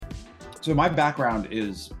So my background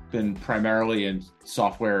is been primarily in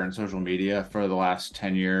software and social media for the last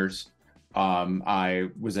 10 years. I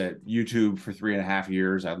was at YouTube for 3.5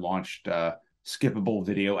 years. I launched skippable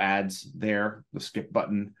video ads there, the skip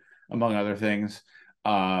button, among other things.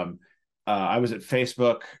 Um, I was at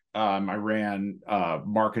Facebook. I ran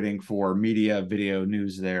marketing for media, video,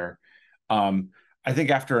 news there. Um, I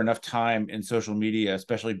think after enough time in social media,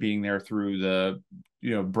 especially being there through the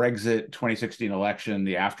Brexit 2016 election,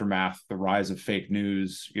 the aftermath, the rise of fake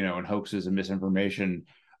news, and hoaxes and misinformation,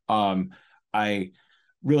 I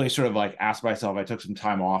really sort of like asked myself, I took some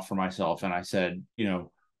time off for myself and I said,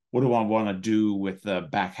 what do I want to do with the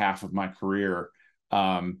back half of my career?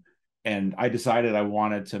 Um, and I decided I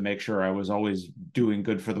wanted to make sure I was always doing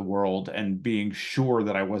good for the world and being sure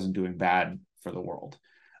that I wasn't doing bad for the world.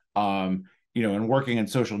 Um, and working in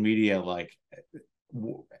social media, like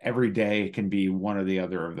every day can be one or the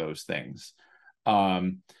other of those things.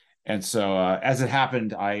 Um, and so as it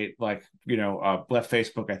happened, I left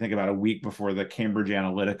Facebook, I think about a week before the Cambridge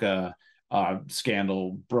Analytica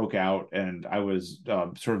scandal broke out. And I was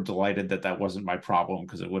sort of delighted that that wasn't my problem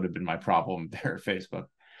because it would have been my problem there at Facebook.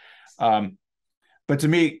 Um, but to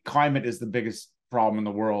me, climate is the biggest problem in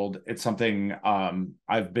the world. It's something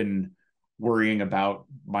I've been worrying about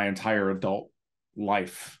my entire adult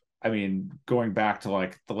life. I mean, going back to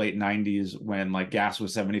like the late 90s when like gas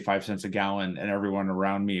was 75 cents a gallon and everyone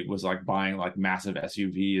around me was like buying like massive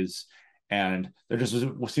SUVs. And there just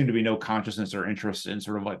seemed to be no consciousness or interest in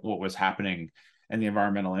sort of like what was happening and the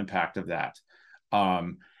environmental impact of that.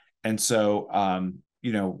 Um, and so,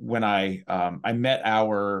 when I met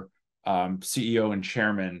our CEO and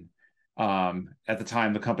chairman. At the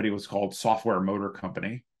time, the company was called Software Motor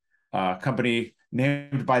Company, company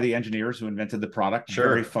named by the engineers who invented the product.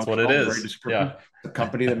 Very Sure, that's what it functional, very is. descriptive. Yeah. The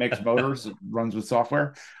company that makes motors runs with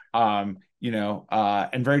software. And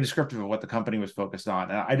very descriptive of what the company was focused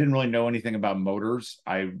on. And I didn't really know anything about motors.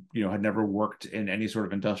 I, had never worked in any sort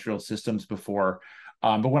of industrial systems before.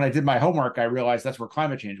 But when I did my homework, I realized that's where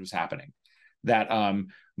climate change was happening. That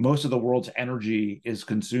most of the world's energy is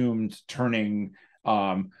consumed turning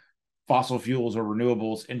um, fossil fuels or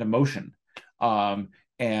renewables into motion. Um,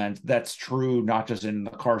 and that's true not just in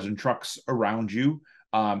the cars and trucks around you,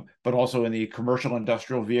 but also in the commercial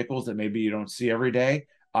industrial vehicles that maybe you don't see every day.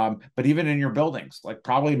 But even in your buildings, like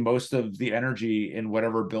probably most of the energy in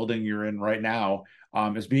whatever building you're in right now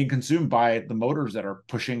is being consumed by the motors that are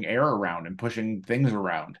pushing air around and pushing things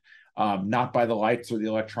around, not by the lights or the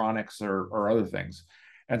electronics or other things.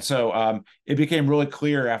 And so it became really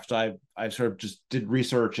clear after I sort of just did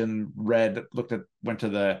research and went to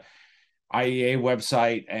the IEA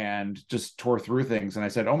website and just tore through things. And I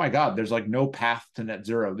said, oh my God, there's like no path to net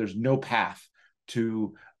zero. There's no path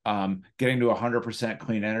to getting to 100%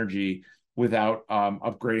 clean energy without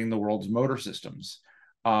upgrading the world's motor systems.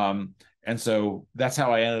 And so that's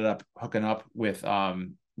how I ended up hooking up with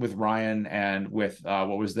Ryan and with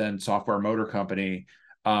what was then Software Motor Company,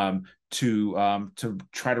 to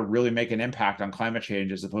try to really make an impact on climate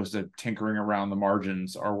change as opposed to tinkering around the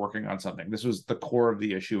margins or working on something. This was the core of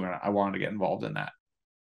the issue, and I wanted to get involved in that.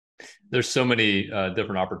 There's so many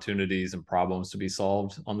different opportunities and problems to be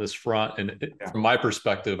solved on this front. And Yeah. from my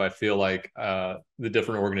perspective, I feel like the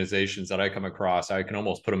different organizations that I come across, I can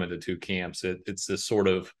almost put them into two camps. It's this sort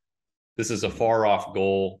of, this is a far off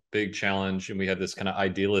goal, big challenge. And we have this kind of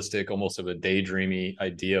idealistic, almost of a daydreamy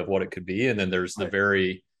idea of what it could be. And then there's the Right.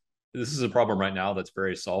 very, this is a problem right now that's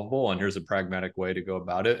very solvable. And here's a pragmatic way to go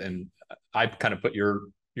about it. And I kind of put your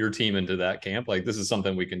team into that camp. Like this is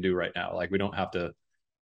something we can do right now. Like we don't have to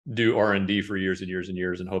do R&D for years and years and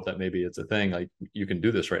years and hope that maybe it's a thing. Like you can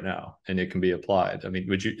do this right now and it can be applied. I mean,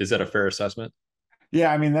 is that a fair assessment?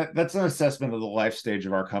 Yeah, I mean that's an assessment of the life stage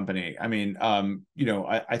of our company. I mean,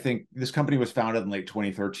 I think this company was founded in late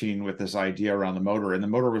 2013 with this idea around the motor, and the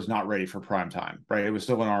motor was not ready for prime time, right? It was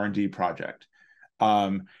still an R&D project.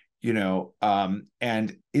 Um,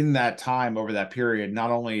 and in that time, over that period, not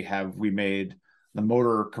only have we made the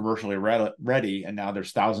motor commercially ready, and now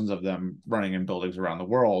there's thousands of them running in buildings around the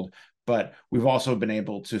world, but we've also been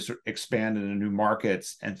able to expand into new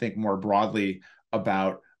markets and think more broadly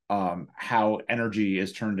about how energy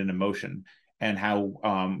is turned into motion and how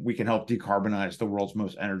we can help decarbonize the world's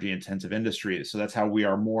most energy intensive industries. So that's how we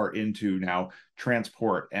are more into now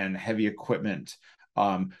transport and heavy equipment,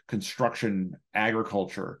 construction,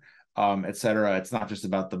 agriculture, et cetera. It's not just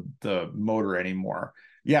about the motor anymore.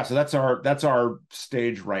 Yeah, so that's our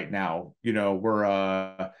stage right now.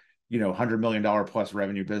 We're $100 million plus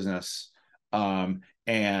revenue business.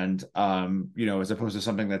 And as opposed to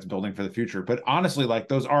something that's building for the future. But honestly, like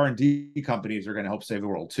those R&D companies are going to help save the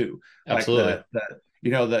world too. Like Absolutely.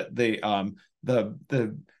 You know, that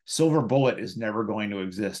the silver bullet is never going to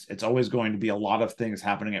exist. It's always going to be a lot of things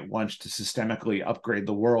happening at once to systemically upgrade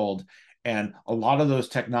the world. And a lot of those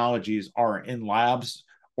technologies are in labs,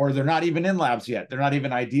 or they're not even in labs yet. They're not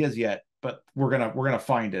even ideas yet, but we're gonna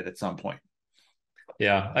find it at some point.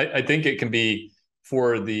 Yeah, I think it can be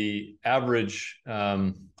for the average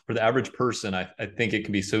person. I think it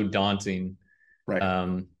can be so daunting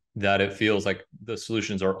Right. that it feels like the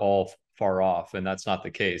solutions are all far off, and that's not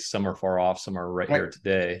the case. Some are far off, some are right Right. here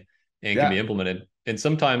today, and can Yeah. be implemented. And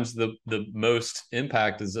sometimes the most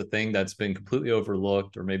impact is a thing that's been completely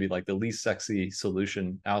overlooked, or maybe like the least sexy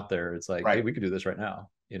solution out there. It's like, hey, Right. we could do this right now.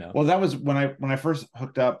 You know? Well, that was when I first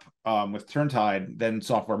hooked up with Turntide, then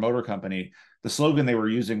Software Motor Company. The slogan they were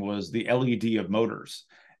using was the LED of motors,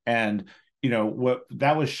 and what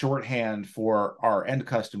that was shorthand for our end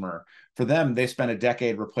customer. For them, they spent a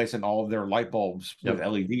decade replacing all of their light bulbs with Yep.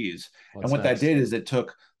 LEDs, and What's what that next? did is it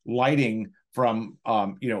took lighting from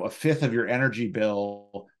a fifth of your energy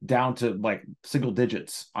bill down to like single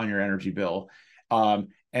digits on your energy bill.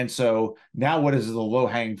 And so now what is the low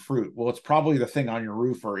hanging fruit? Well, it's probably the thing on your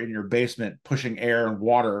roof or in your basement pushing air and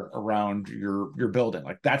water around your building.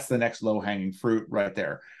 Like that's the next low hanging fruit right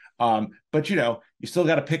there. But you still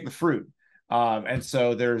got to pick the fruit. And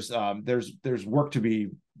so there's work to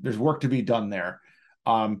be done there.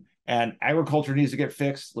 And agriculture needs to get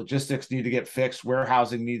fixed, logistics need to get fixed,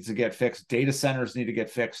 warehousing needs to get fixed, data centers need to get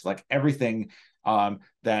fixed, like everything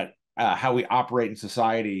that how we operate in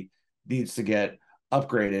society needs to get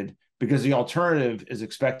upgraded, because the alternative is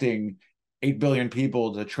expecting 8 billion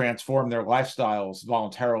people to transform their lifestyles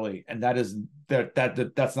voluntarily, and that's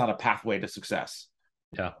not a pathway to success.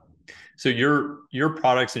 Yeah. So your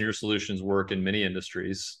products and your solutions work in many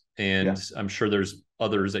industries, and Yeah. I'm sure there's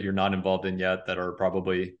others that you're not involved in yet that are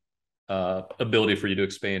probably ability for you to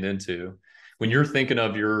expand into. When you're thinking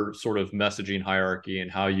of your sort of messaging hierarchy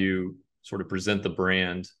and how you sort of present the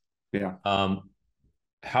brand, Yeah.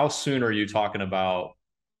 how soon are you talking about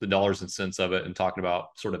the dollars and cents of it and talking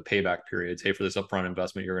about sort of payback periods? Hey, for this upfront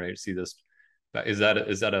investment, you're going to see this. Is that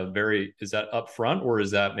upfront, or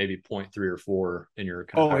is that maybe point 3 or 4 in your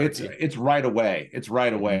kind of Oh, it's hierarchy? it's right away. It's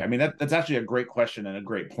right away. Mm-hmm. I mean, that's actually a great question and a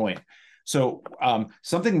great point. So,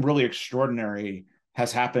 something really extraordinary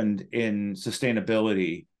has happened in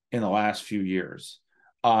sustainability in the last few years.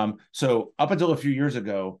 So up until a few years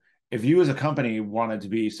ago, if you as a company wanted to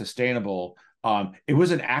be sustainable, it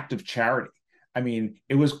was an act of charity. I mean,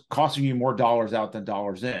 it was costing you more dollars out than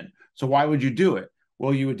dollars in. So why would you do it?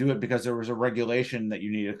 Well, you would do it because there was a regulation that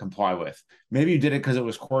you needed to comply with. Maybe you did it because it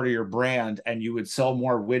was core to your brand and you would sell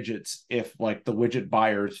more widgets if like the widget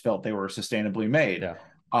buyers felt they were sustainably made.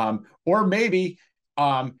 Yeah. Or maybe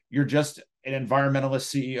you're just an environmentalist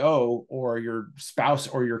CEO, or your spouse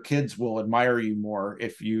or your kids will admire you more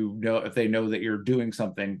if they know that you're doing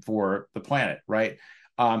something for the planet, right?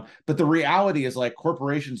 But the reality is, like,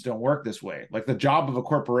 corporations don't work this way. Like, the job of a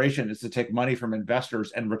corporation is to take money from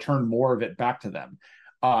investors and return more of it back to them.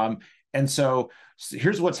 Um, and so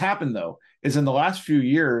here's what's happened, though, is in the last few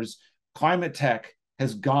years, climate tech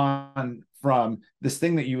has gone from this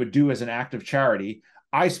thing that you would do as an act of charity,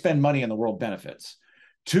 I spend money and the world benefits,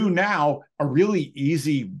 to now a really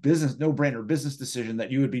easy business, no-brainer business decision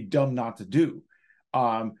that you would be dumb not to do,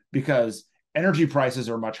 because energy prices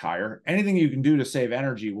are much higher. Anything you can do to save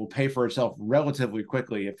energy will pay for itself relatively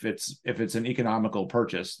quickly if it's an economical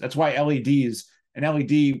purchase. That's why an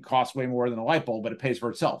LED costs way more than a light bulb, but it pays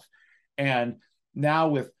for itself. And now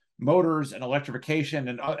with motors and electrification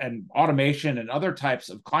and automation and other types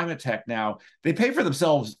of climate tech, now they pay for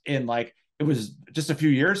themselves in, like, it was just a few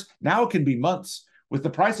years. Now it can be months. With the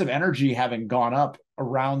price of energy having gone up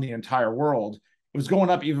around the entire world, it was going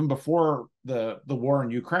up even before the war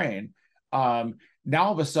in Ukraine. Now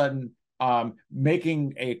all of a sudden,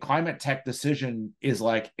 making a climate tech decision is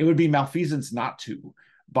like, it would be malfeasance not to,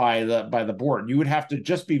 by the board. You would have to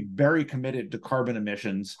just be very committed to carbon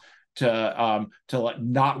emissions to like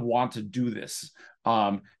not want to do this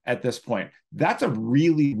at this point. That's a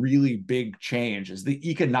really, really big change, as the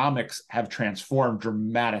economics have transformed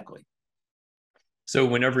dramatically. So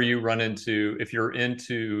whenever you run into, if you're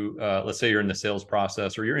into, let's say you're in the sales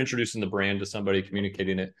process or you're introducing the brand to somebody,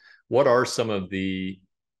 communicating it, what are some of the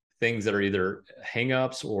things that are either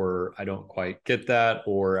hangups, or I don't quite get that,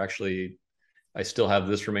 or actually I still have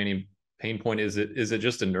this remaining pain point? Is it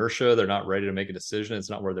just inertia? They're not ready to make a decision. It's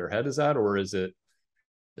not where their head is at, or is it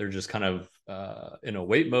they're just kind of in a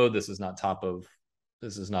wait mode? This is not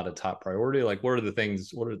a top priority. Like, what are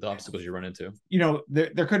the obstacles you run into?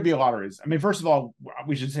 There could be a lot of reasons. I mean, first of all,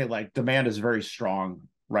 we should say, like, demand is very strong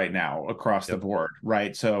right now across the Yep. board,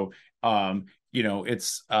 right? So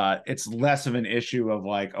it's less of an issue of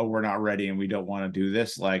like, oh, we're not ready and we don't want to do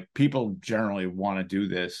this. Like people generally want to do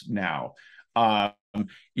this now. Um,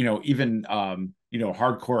 even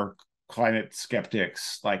hardcore climate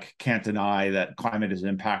skeptics like can't deny that climate is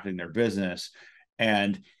impacting their business.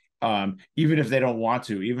 And even if they don't want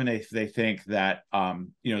to, even if they think that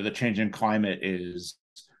the change in climate is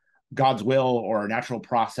God's will or a natural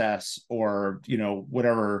process or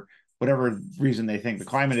whatever reason they think the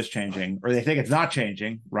climate is changing or they think it's not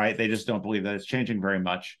changing, right? They just don't believe that it's changing very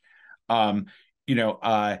much. Um, you know,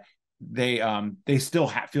 they still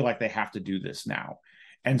feel like they have to do this now.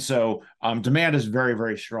 And so demand is very,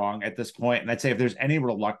 very strong at this point. And I'd say if there's any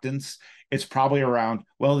reluctance, it's probably around,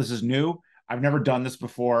 well, this is new. I've never done this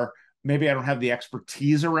before. Maybe I don't have the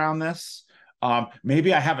expertise around this.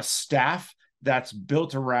 Maybe I have a staff that's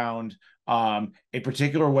built around a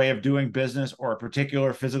particular way of doing business or a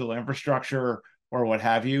particular physical infrastructure or what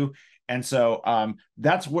have you. And so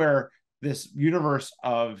that's where this universe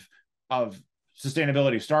of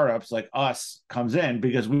sustainability startups like us comes in,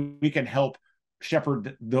 because we can help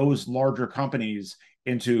shepherd those larger companies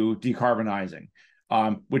into decarbonizing,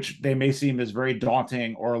 which they may seem as very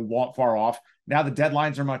daunting or far off. Now the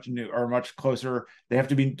deadlines are much closer. They have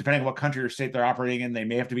to be, depending on what country or state they're operating in, they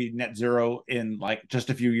may have to be net zero in like just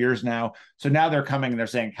a few years now. So now they're coming and they're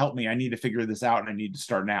saying, help me, I need to figure this out and I need to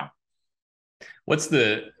start now.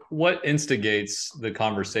 What instigates the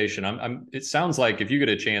conversation? It sounds like if you get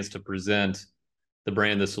a chance to present the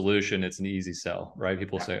brand, the solution, it's an easy sell, right?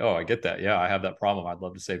 People say, oh, I get that. Yeah, I have that problem. I'd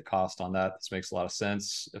love to save cost on that. This makes a lot of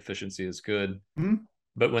sense. Efficiency is good. Mm-hmm.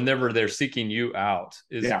 But whenever they're seeking you out,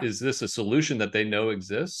 is this a solution that they know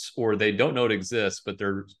exists, or they don't know it exists, but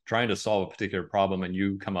they're trying to solve a particular problem and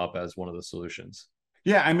you come up as one of the solutions?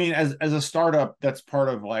 Yeah, I mean, as a startup, that's part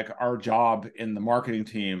of like our job in the marketing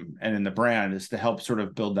team and in the brand is to help sort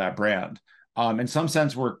of build that brand. In some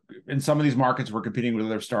sense, we're in some of these markets, we're competing with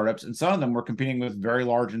other startups, and some of them we're competing with very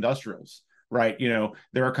large industrials, right?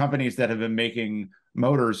 There are companies that have been making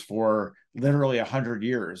motors for literally 100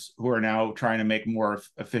 years who are now trying to make more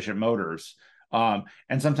efficient motors. And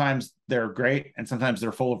sometimes they're great, and sometimes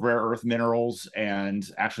they're full of rare earth minerals and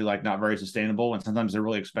actually like not very sustainable, and sometimes they're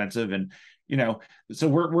really expensive. And so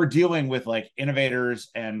we're dealing with like innovators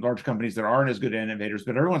and large companies that aren't as good innovators,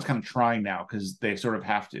 but everyone's kind of trying now because they sort of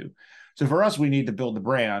have to. So for us, we need to build the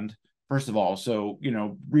brand first of all. So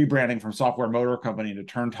rebranding from Software Motor Company to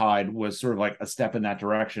Turntide was sort of like a step in that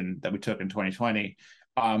direction that we took in 2020.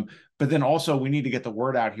 But then also we need to get the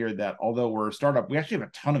word out here that although we're a startup, we actually have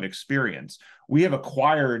a ton of experience. We have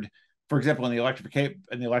acquired, for example, in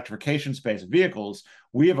the electrification space of vehicles,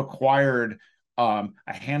 we have acquired a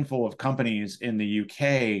handful of companies in the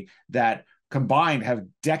UK that combined have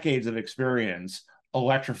decades of experience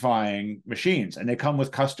electrifying machines, and they come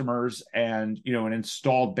with customers and an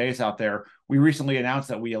installed base out there. We recently announced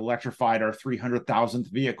that we electrified our 300,000th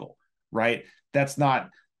vehicle, right? That's not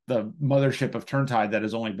the mothership of Turntide that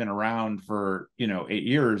has only been around for 8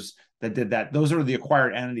 years that did that. Those are the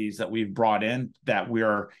acquired entities that we've brought in that we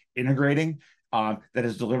are integrating, that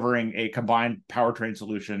is delivering a combined powertrain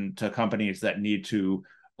solution to companies that need to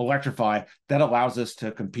electrify. That allows us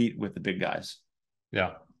to compete with the big guys.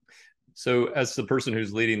 Yeah. So as the person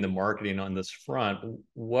who's leading the marketing on this front,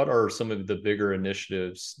 what are some of the bigger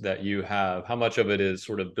initiatives that you have? How much of it is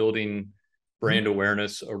sort of building brand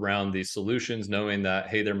awareness around these solutions, knowing that,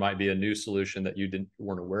 hey, there might be a new solution that you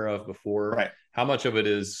weren't aware of before? Right. How much of it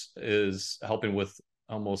is helping with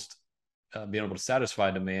almost being able to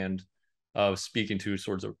satisfy demand of speaking to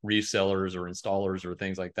sorts of resellers or installers or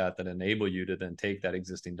things like that enable you to then take that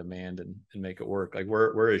existing demand and make it work? Like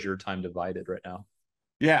where is your time divided right now?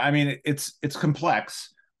 Yeah, I mean, it's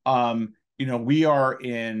complex. We are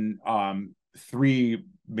in 3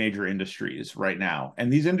 major industries right now,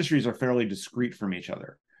 and these industries are fairly discrete from each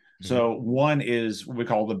other. Mm-hmm. So one is what we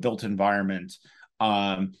call the built environment,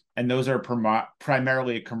 and those are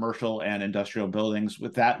primarily commercial and industrial buildings.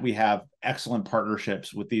 With that, we have excellent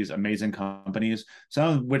partnerships with these amazing companies,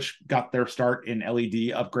 some of which got their start in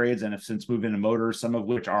LED upgrades and have since moved into motors, some of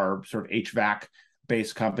which are sort of HVAC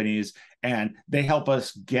based companies, and they help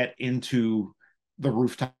us get into the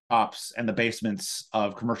rooftops and the basements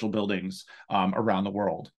of commercial buildings around the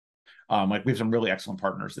world. Like we have some really excellent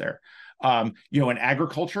partners there. In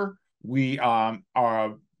agriculture, we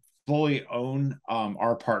are fully own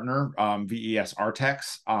our partner, VES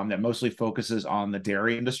Artex, that mostly focuses on the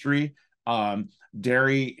dairy industry.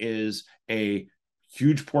 Dairy is a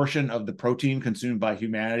huge portion of the protein consumed by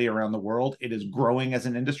humanity around the world. It is growing as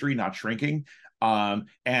an industry, not shrinking. And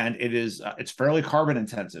it's fairly carbon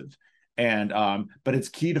intensive. And but it's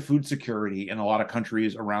key to food security in a lot of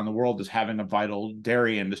countries around the world, is having a vital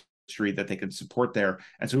dairy industry that they can support there.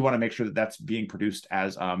 And so we want to make sure that that's being produced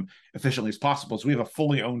as efficiently as possible. So we have a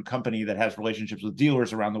fully owned company that has relationships with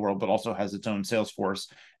dealers around the world, but also has its own sales force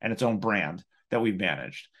and its own brand that we've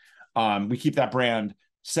managed. We keep that brand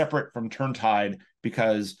separate from Turntide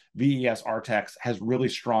because VES Artex has really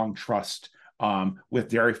strong trust with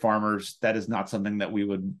dairy farmers. That is not something that we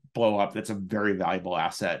would blow up. That's a very valuable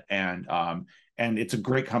asset, and it's a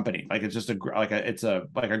great company. Like it's just it's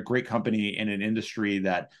a great company in an industry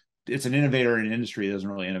that it's an innovator in an industry that doesn't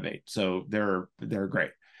really innovate. So they're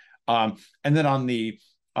great. And then on the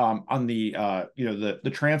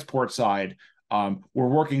the transport side, we're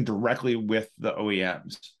working directly with the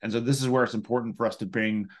OEMs. And so this is where it's important for us to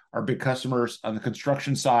bring our big customers. On the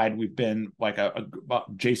construction side, we've been like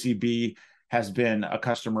JCB has been a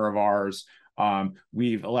customer of ours.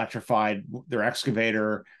 We've electrified their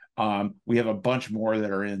excavator. We have a bunch more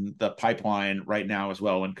that are in the pipeline right now as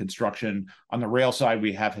well in construction. On the rail side,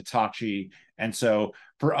 we have Hitachi. And so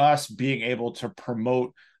for us, being able to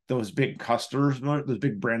promote those big customers, those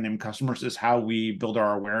big brand name customers, is how we build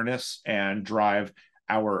our awareness and drive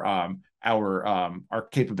our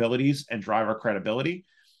capabilities and drive our credibility.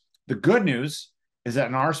 The good news is that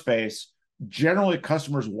in our space, generally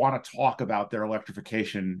customers want to talk about their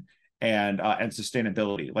electrification and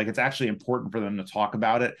sustainability. Like it's actually important for them to talk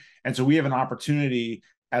about it. And so we have an opportunity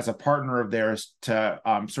as a partner of theirs to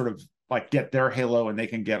sort of like get their halo and they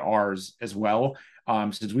can get ours as well.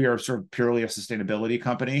 Since we are sort of purely a sustainability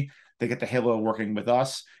company, they get the halo working with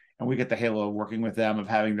us, and we get the halo working with them of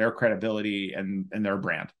having their credibility and their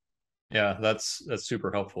brand. Yeah, that's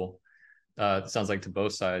super helpful. It sounds like to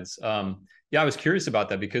both sides. Yeah, I was curious about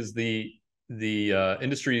that because the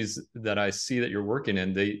industries that I see that you're working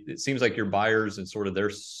in, it seems like your buyers and sort of their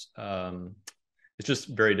it's just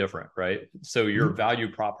very different, right? So your value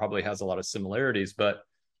prop probably has a lot of similarities, but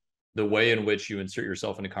the way in which you insert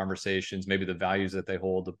yourself into conversations, maybe the values that they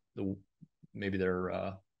hold, maybe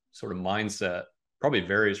their sort of mindset probably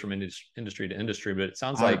varies from industry to industry. But it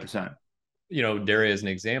sounds 100%. like, dairy as an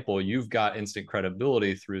example, you've got instant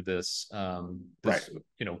credibility through this, right.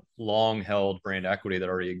 Long held brand equity that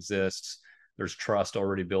already exists. There's trust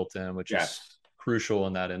already built in, which is crucial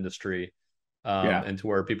in that industry. And to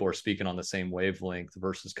where people are speaking on the same wavelength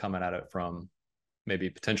versus coming at it from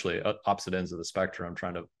maybe potentially opposite ends of the spectrum,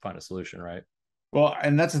 trying to find a solution, right? Well,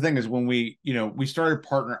 and that's the thing is when we started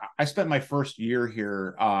partner, I spent my first year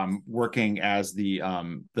here working as the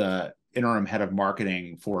interim head of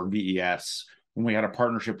marketing for VES when we had a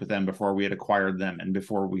partnership with them before we had acquired them and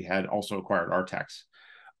before we had also acquired Artex,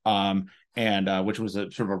 and which was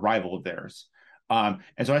a sort of a rival of theirs. And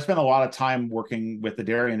so I spent a lot of time working with the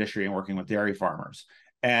dairy industry and working with dairy farmers.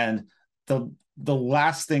 And the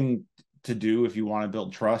last thing to do if you want to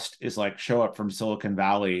build trust is like show up from Silicon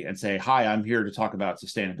Valley and say, hi, I'm here to talk about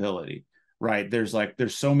sustainability, right? There's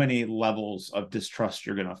so many levels of distrust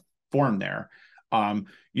you're going to form there. To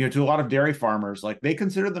a lot of dairy farmers, like they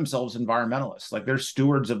consider themselves environmentalists, like they're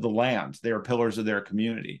stewards of the land. They are pillars of their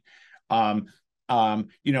community.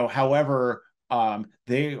 However,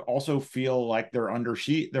 they also feel like they're under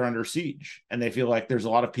siege, and they feel like there's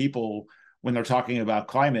a lot of people when they're talking about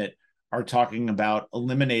climate are talking about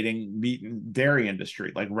eliminating meat and dairy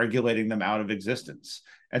industry, like regulating them out of existence.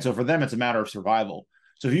 And so for them, it's a matter of survival.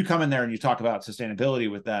 So if you come in there and you talk about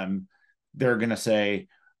sustainability with them, they're going to say,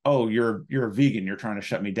 oh, you're a vegan, you're trying to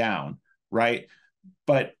shut me down, right?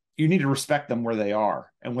 But you need to respect them where they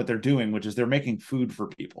are and what they're doing, which is they're making food for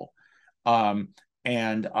people. And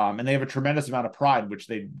they have a tremendous amount of pride, which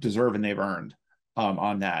they deserve and they've earned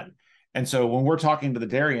on that. And so when we're talking to the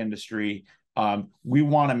dairy industry, we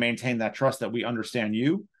want to maintain that trust that we understand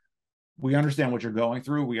you. We understand what you're going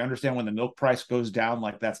through. We understand when the milk price goes down,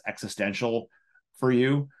 like that's existential for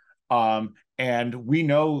you. And we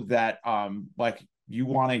know that like you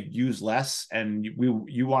want to use less and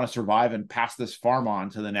you want to survive and pass this farm on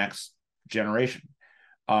to the next generation.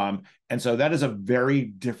 And so that is a very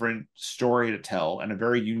different story to tell and a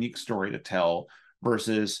very unique story to tell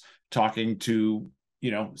versus talking to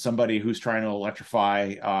somebody who's trying to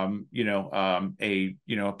electrify a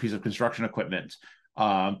piece of construction equipment,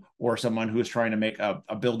 or someone who is trying to make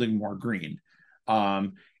a building more green.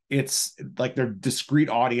 It's like they're discrete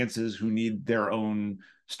audiences who need their own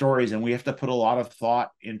stories, and we have to put a lot of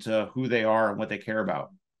thought into who they are and what they care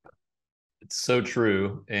about. It's so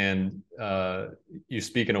true. And you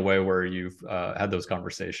speak in a way where you've had those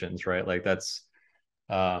conversations, right? Like that's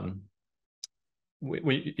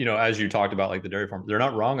as you talked about, like the dairy farm, they're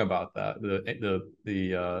not wrong about that.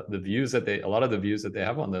 The views that a lot of the views that they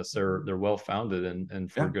have on this, they're well founded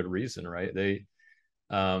and for Yeah. good reason, right?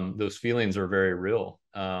 Those feelings are very real.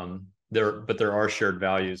 There are shared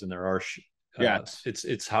values, and Yes.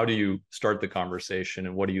 it's how do you start the conversation,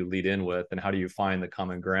 and what do you lead in with, and how do you find the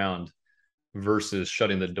common ground versus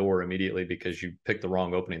shutting the door immediately because you picked the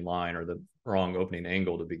wrong opening line or the wrong opening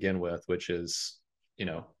angle to begin with, which is,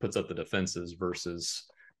 puts up the defenses versus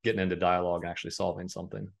getting into dialogue and actually solving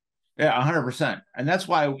something. Yeah, 100%. And that's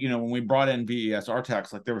why, when we brought in VES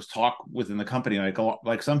Artex, like there was talk within the company,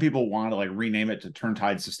 like some people want to like rename it to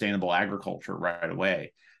Turntide Sustainable Agriculture right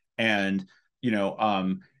away. And,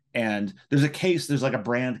 and there's like a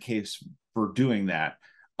brand case for doing that.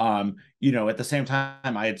 At the same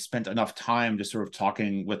time, I had spent enough time just sort of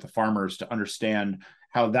talking with the farmers to understand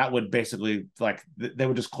how that would basically like they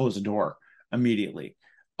would just close the door immediately.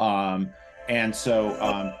 And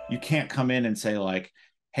so you can't come in and say like,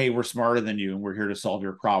 hey, we're smarter than you and we're here to solve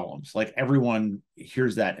your problems. Like everyone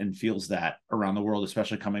hears that and feels that around the world,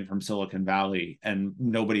 especially coming from Silicon Valley, and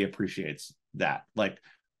nobody appreciates that. Like,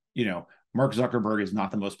 Mark Zuckerberg is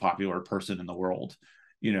not the most popular person in the world,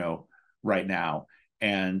 right now.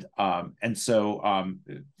 And so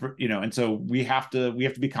we have to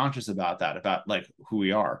be conscious about that, about like who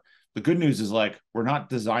we are. The good news is like we're not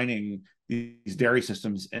designing these dairy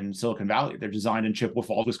systems in Silicon Valley. They're designed in Chippewa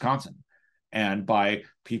Falls, Wisconsin, and by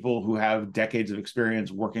people who have decades of experience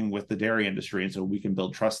working with the dairy industry. And so we can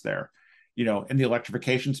build trust there. In the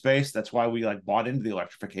electrification space, that's why we like bought into the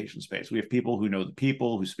electrification space. We have people who know the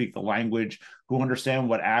people, who speak the language, who understand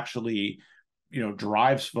what actually,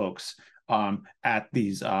 drives folks at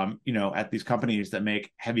these companies that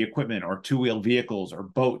make heavy equipment or two-wheel vehicles or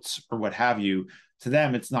boats or what have you. To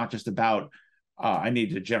them, it's not just about I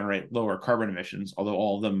need to generate lower carbon emissions, although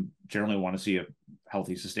all of them generally want to see a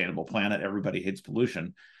healthy, sustainable planet. Everybody hates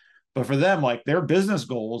pollution. But for them, like their business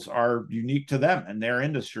goals are unique to them and their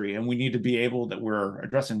industry. And we need to be able that we're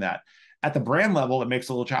addressing that. At the brand level, it makes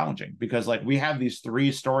it a little challenging because like we have these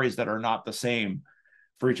three stories that are not the same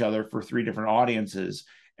for each other for three different audiences.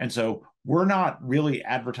 And so we're not really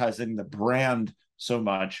advertising the brand so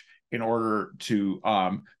much in order to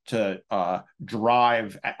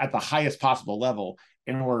drive at the highest possible level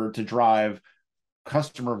in order to drive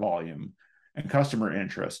customer volume and customer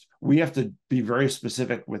interest. We have to be very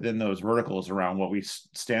specific within those verticals around what we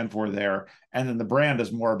stand for there. And then the brand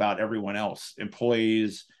is more about everyone else,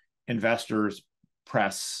 employees, investors,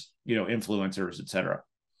 press, influencers, et cetera.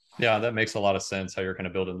 Yeah, that makes a lot of sense how you're kind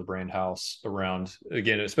of building the brand house around,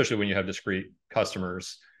 again, especially when you have discrete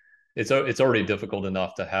customers. It's already difficult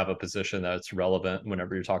enough to have a position that's relevant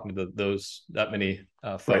whenever you're talking to that many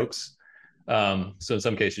folks. Right. So in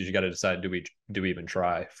some cases, you got to decide, do we even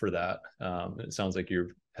try for that? It sounds like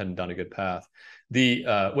you hadn't done a good path.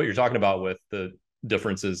 What you're talking about with the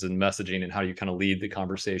differences in messaging and how you kind of lead the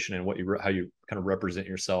conversation and how you kind of represent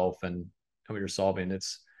yourself and what you're solving.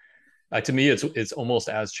 To me, it's almost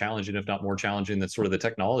as challenging, if not more challenging, than sort of the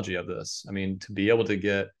technology of this. I mean, to be able to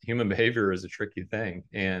get human behavior is a tricky thing,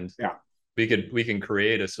 and yeah, we can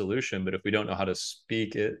create a solution, but if we don't know how to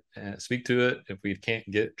speak to it, if we can't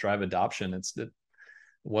drive adoption,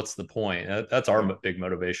 what's the point? That's our big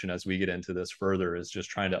motivation as we get into this further, is just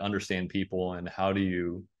trying to understand people and how do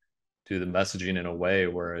you do the messaging in a way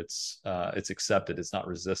where it's accepted, it's not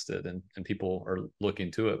resisted, and people are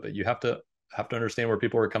looking to it. But you have to understand where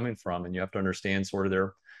people are coming from, and you have to understand sort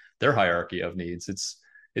of their hierarchy of needs.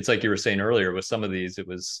 It's like you were saying earlier with some of these, it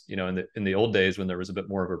was, in the old days when there was a bit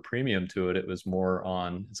more of a premium to it, it was more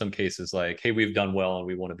on, in some cases, like, hey, we've done well and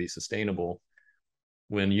we want to be sustainable.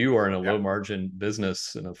 When you are in a low margin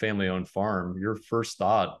business and a family owned farm, your first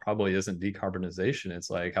thought probably isn't decarbonization. It's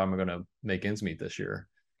like, how am I going to make ends meet this year?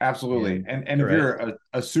 Absolutely. And if you're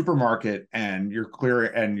a supermarket and you're clear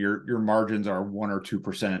and your margins are 1 or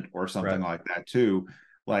 2% or something like that too,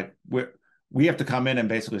 like we have to come in and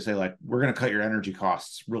basically say like, we're going to cut your energy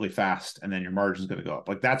costs really fast and then your margin's going to go up.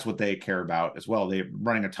 Like that's what they care about as well. They're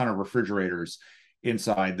running a ton of refrigerators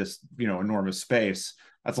inside this, enormous space.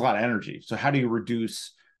 That's a lot of energy. So how do you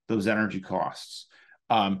reduce those energy costs?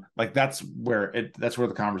 Like that's where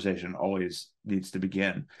the conversation always needs to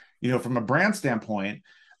begin. From a brand standpoint,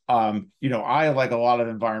 I, like a lot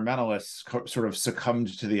of environmentalists, sort of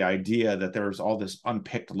succumbed to the idea that there's all this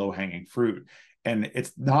unpicked low-hanging fruit, and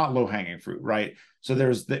it's not low-hanging fruit, right? So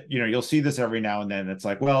there's you'll see this every now and then. It's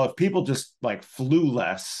like, well, if people just like flew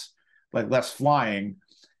less, like less flying,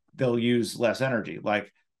 they'll use less energy.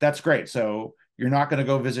 Like that's great. So you're not going to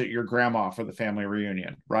go visit your grandma for the family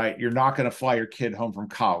reunion, right? You're not going to fly your kid home from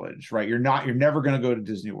college, right? You're never going to go to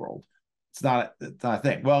Disney World. It's not a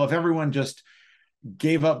thing. Well, if everyone just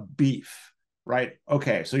gave up beef, right?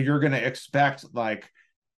 Okay, so you're going to expect like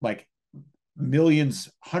millions,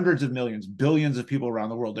 hundreds of millions, billions of people around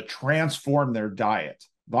the world to transform their diet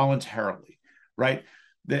voluntarily, right?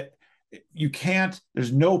 That you can't,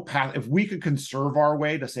 there's no path. If we could conserve our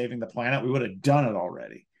way to saving the planet, we would have done it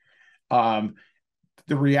already.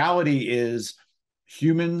 The reality is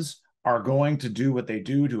humans are going to do what they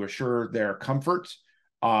do to assure their comfort,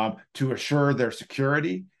 to assure their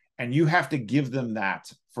security. And you have to give them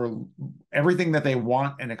that for everything that they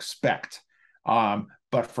want and expect,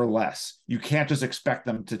 but for less. You can't just expect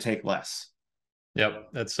them to take less. Yep,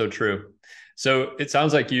 that's so true. So it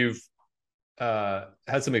sounds like you've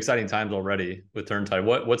had some exciting times already with Turntide.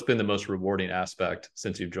 What's been the most rewarding aspect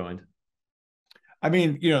since you've joined? I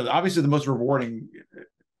mean, obviously the most rewarding,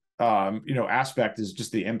 aspect is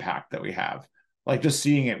just the impact that we have. Like just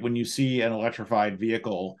seeing it when you see an electrified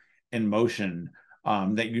vehicle in motion,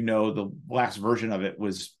 that the last version of it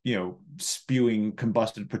was spewing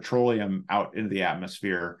combusted petroleum out into the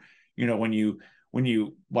atmosphere. When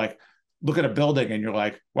you like look at a building and you're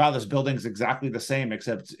like, wow, this building's exactly the same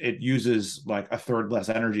except it uses like a third less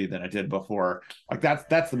energy than it did before. Like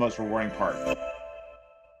that's the most rewarding part.